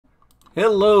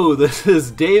Hello, this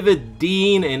is David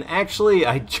Dean, and actually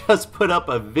I just put up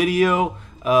a video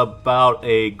about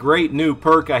a great new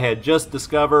perk I had just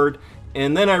discovered,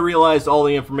 and then I realized all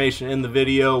the information in the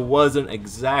video wasn't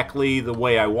exactly the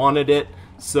way I wanted it.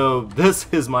 So this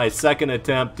is my second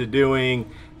attempt to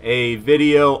doing a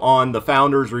video on the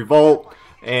Founders Revolt,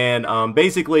 and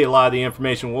basically a lot of the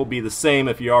information will be the same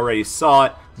if you already saw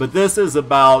it, but this is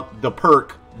about the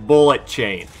Perk Bullet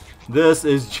Chain. This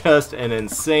is just an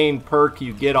insane perk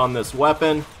you get on this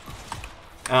weapon,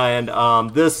 and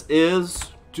this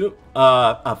is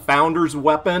a founder's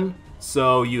weapon,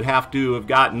 so you have to have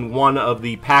gotten one of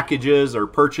the packages or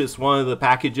purchased one of the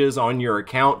packages on your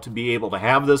account to be able to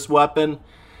have this weapon.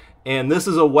 And this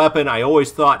is a weapon I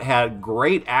always thought had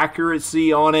great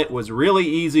accuracy on it, was really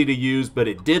easy to use, but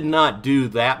it did not do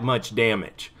that much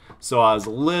damage. So I was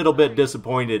a little bit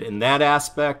disappointed in that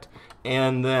aspect.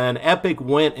 And then Epic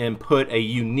went and put a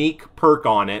unique perk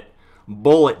on it,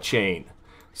 Bullet Chain.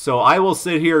 So I will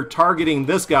sit here targeting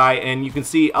this guy, and you can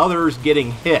see others getting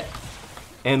hit.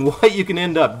 And what you can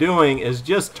end up doing is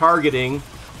just targeting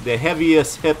the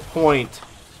heaviest hit point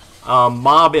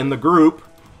mob in the group,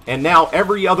 and now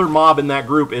every other mob in that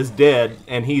group is dead,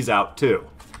 and he's out too.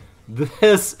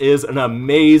 This is an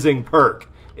amazing perk.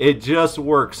 It just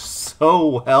works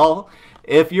so well.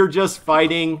 If you're just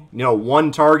fighting,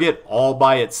 one target all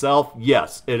by itself,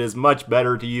 yes, it is much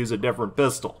better to use a different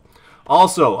pistol.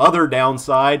 Also, other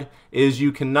downside is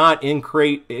you cannot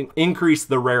increase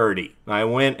the rarity. I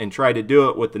went and tried to do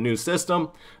it with the new system,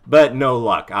 but no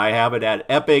luck. I have it at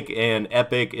Epic, and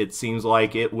Epic, it seems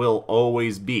like it will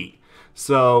always be.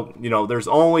 So, there's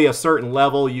only a certain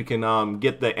level you can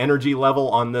get the energy level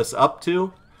on this up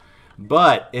to,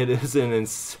 but it is an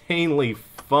insanely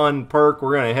fun perk.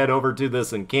 We're going to head over to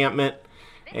this encampment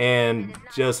and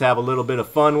just have a little bit of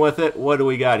fun with it. What do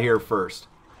we got here first?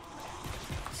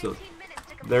 So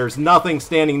there's nothing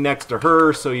standing next to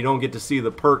her, so you don't get to see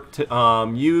the perk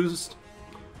used.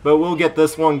 But we'll get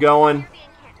this one going,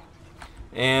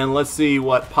 and let's see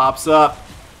what pops up.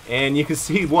 And you can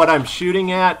see what I'm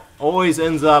shooting at always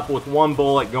ends up with one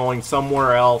bullet going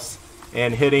somewhere else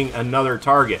and hitting another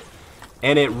target.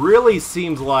 And it really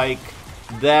seems like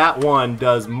that one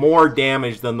does more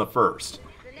damage than the first.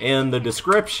 In the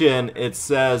description, it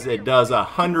says it does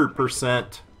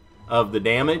 100% of the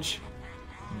damage,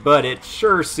 but it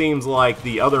sure seems like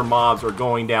the other mobs are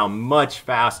going down much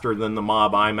faster than the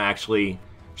mob I'm actually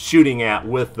shooting at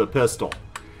with the pistol.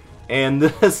 And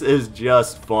this is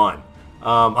just fun.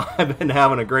 I've been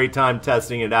having a great time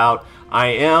testing it out. I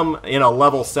am in a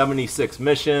level 76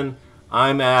 mission.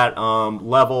 I'm at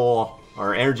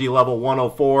energy level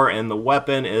 104, and the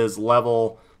weapon is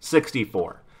level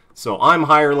 64. So I'm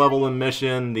higher level than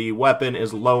mission, the weapon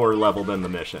is lower level than the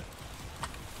mission.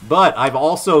 But I've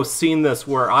also seen this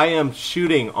where I am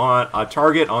shooting on a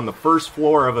target on the first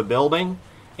floor of a building,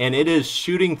 and it is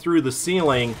shooting through the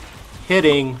ceiling,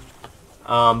 hitting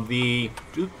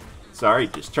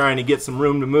just trying to get some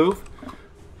room to move.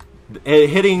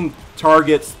 Hitting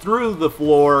targets through the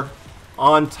floor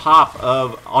on top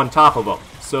of them.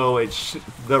 So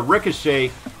the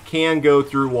ricochet can go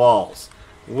through walls,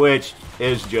 which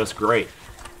is just great.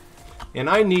 And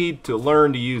I need to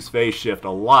learn to use phase shift a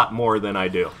lot more than I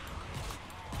do.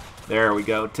 There we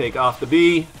go. Take off the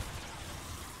B.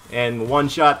 And one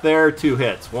shot there, 2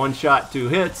 hits. One shot, 2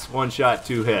 hits. One shot,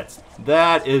 2 hits.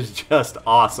 That is just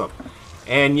awesome.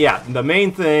 And yeah, the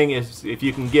main thing is if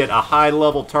you can get a high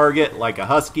level target like a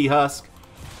Husky Husk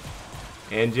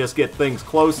and just get things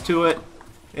close to it.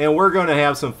 And we're going to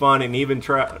have some fun and even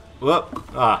try...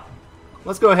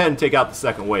 let's go ahead and take out the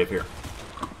second wave here.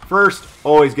 First,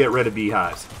 always get rid of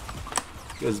beehives,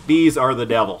 because bees are the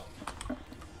devil.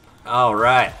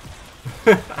 Alright.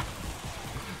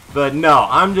 But no,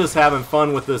 I'm just having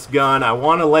fun with this gun. I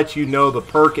want to let you know the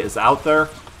perk is out there,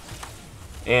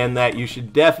 and that you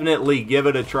should definitely give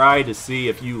it a try to see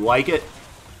if you like it.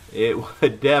 It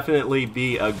would definitely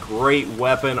be a great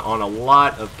weapon on a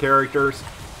lot of characters.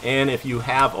 And if you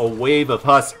have a wave of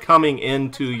husks coming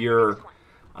into your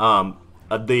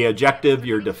the objective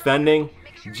you're defending,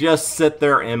 just sit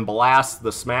there and blast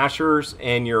the smashers,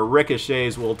 and your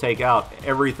ricochets will take out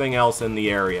everything else in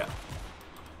the area.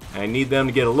 I need them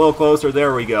to get a little closer.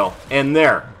 There we go. And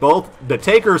there, both the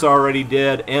takers already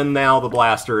did, and now the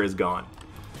blaster is gone.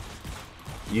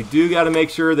 You do got to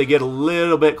make sure they get a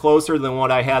little bit closer than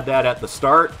what I had that at the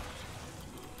start.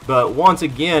 But once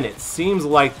again, it seems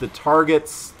like the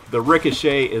targets, the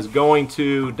ricochet is going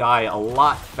to die a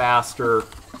lot faster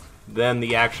than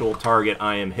the actual target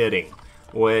I am hitting.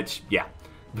 Which, yeah.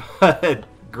 But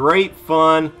great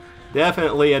fun.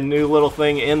 Definitely a new little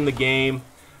thing in the game.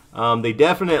 They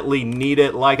definitely need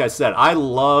it. Like I said, I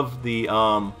love the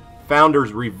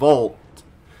Founders Revolt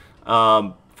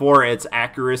for its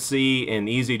accuracy and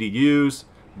easy to use,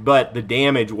 but the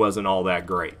damage wasn't all that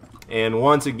great. And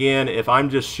once again, if I'm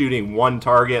just shooting one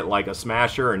target like a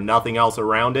smasher and nothing else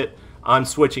around it, I'm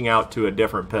switching out to a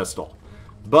different pistol.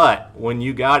 But when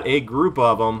you got a group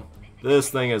of them, this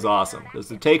thing is awesome. Does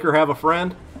the Taker have a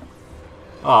friend?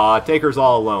 Aw, Taker's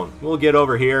all alone. We'll get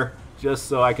over here just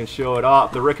so I can show it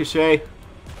off. The Ricochet.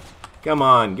 Come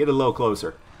on, get a little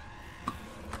closer.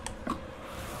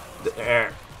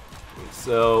 There.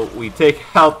 So we take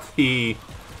out the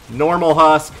normal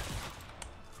husk.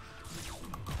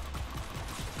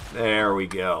 There we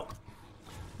go.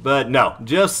 But no,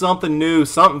 just something new,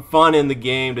 something fun in the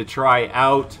game to try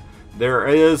out. There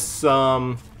is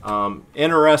some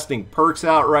interesting perks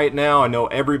out right now. I know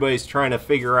everybody's trying to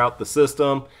figure out the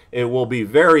system. It will be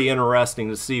very interesting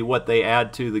to see what they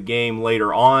add to the game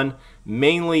later on,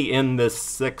 mainly in this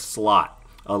 6th slot.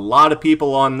 A lot of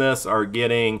people on this are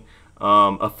getting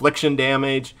affliction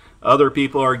damage. Other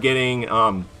people are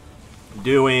getting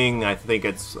doing, I think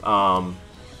it's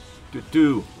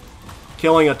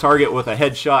killing a target with a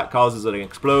headshot causes an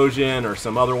explosion, or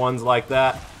some other ones like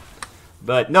that.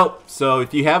 But nope, so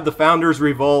if you have the Founders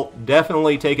Revolt,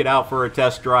 definitely take it out for a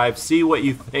test drive, see what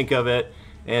you think of it,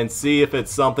 and see if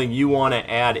it's something you want to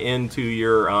add into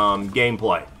your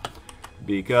gameplay.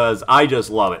 Because I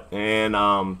just love it. And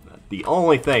the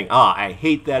only thing, I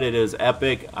hate that it is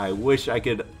epic. I wish I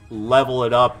could level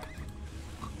it up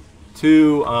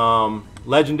to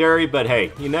legendary, but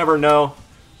hey, you never know.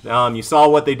 You saw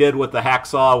what they did with the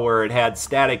Hacksaw, where it had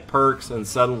static perks, and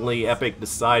suddenly Epic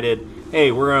decided,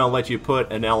 hey, we're going to let you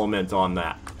put an element on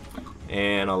that.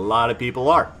 And a lot of people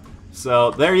are.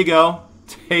 So there you go.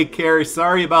 Take care.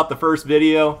 Sorry about the first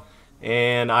video.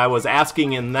 And I was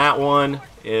asking in that one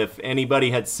if anybody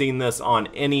had seen this on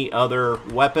any other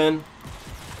weapon,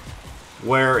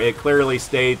 where it clearly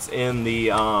states in the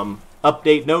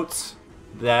update notes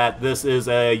that this is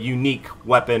a unique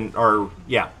weapon, or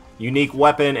yeah, unique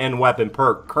weapon and weapon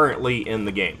perk currently in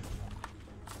the game.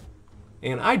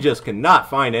 And I just cannot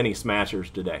find any smashers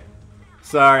today.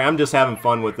 Sorry, I'm just having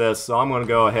fun with this, so I'm going to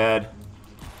go ahead.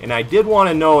 And I did want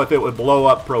to know if it would blow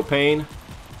up propane.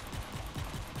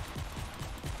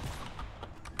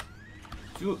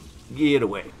 Get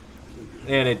away.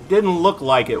 And it didn't look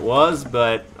like it was,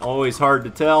 but always hard to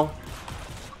tell.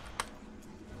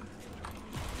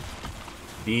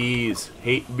 Bees.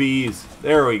 Hate bees.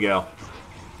 There we go.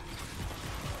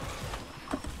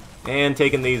 And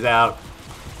taking these out.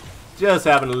 Just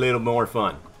having a little more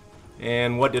fun.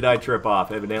 And what did I trip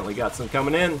off? Evidently got some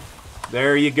coming in.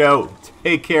 There you go.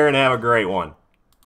 Take care and have a great one.